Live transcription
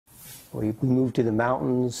We moved to the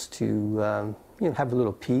mountains to have a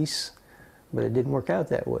little peace, but it didn't work out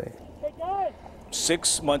that way.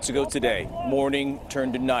 6 months ago today, morning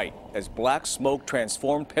turned to night as black smoke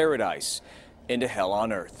transformed paradise into hell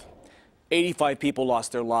on earth. 85 people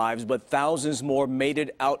lost their lives, but thousands more made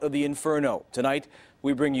it out of the inferno. Tonight,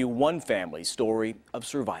 we bring you one family's story of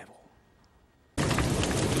survival.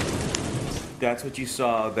 That's what you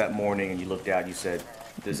saw that morning, and you looked out and you said,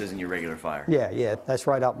 this isn't your regular fire. Yeah, that's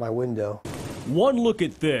right out my window. One look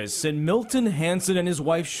at this, and Milton Hansen and his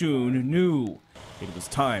wife Shun knew it was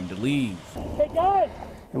time to leave. Hey guys!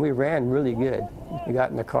 And we ran really good. We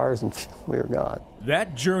got in the cars and we were gone.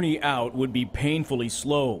 That journey out would be painfully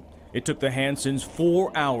slow. It took the Hansens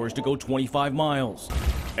 4 hours to go 25 miles.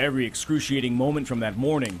 Every excruciating moment from that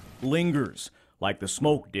morning lingers, like the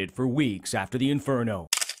smoke did for weeks after the inferno.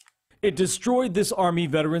 It destroyed this Army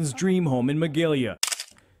veteran's dream home in Magalia,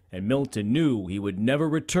 and Milton knew he would never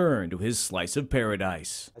return to his slice of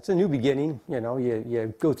paradise. It's a new beginning,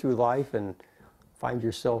 you go through life and find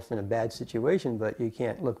yourself in a bad situation, but you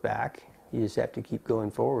can't look back. You just have to keep going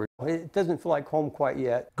forward. It doesn't feel like home quite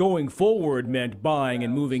yet. Going forward meant buying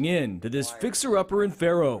and moving in to this fixer-upper in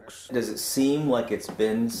Fair Oaks. Does it seem like it's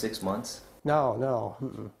been 6 months? No.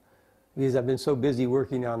 Because I've been so busy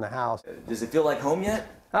working on the house. Does it feel like home yet?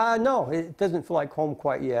 No, it doesn't feel like home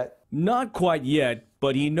quite yet. Not quite yet,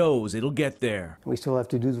 but he knows it'll get there. We still have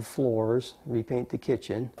to do the floors, repaint the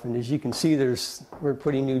kitchen. And as you can see, we're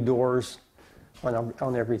putting new doors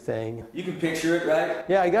on everything. You can picture it, right?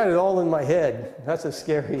 Yeah, I got it all in my head. That's a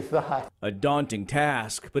scary thought. A daunting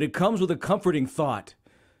task, but it comes with a comforting thought,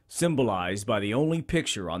 symbolized by the only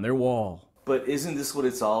picture on their wall. But isn't this what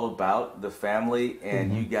it's all about? The family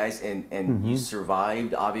and you guys, and you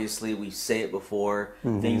survived. Obviously, we say it before,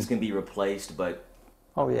 things can be replaced, but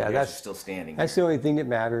oh yeah, that's still standing. That's the only thing that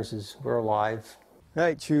matters is we're alive. All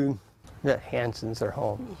right, Shun, the Hansens are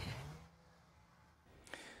home.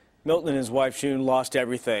 Milton and his wife Shun lost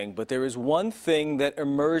everything, but there is one thing that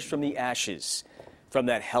emerged from the ashes from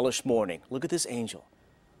that hellish morning. Look at this angel.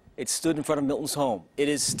 It stood in front of Milton's home. It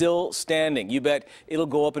is still standing. You bet it'll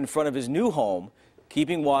go up in front of his new home,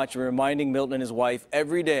 keeping watch and reminding Milton and his wife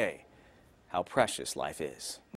every day how precious life is.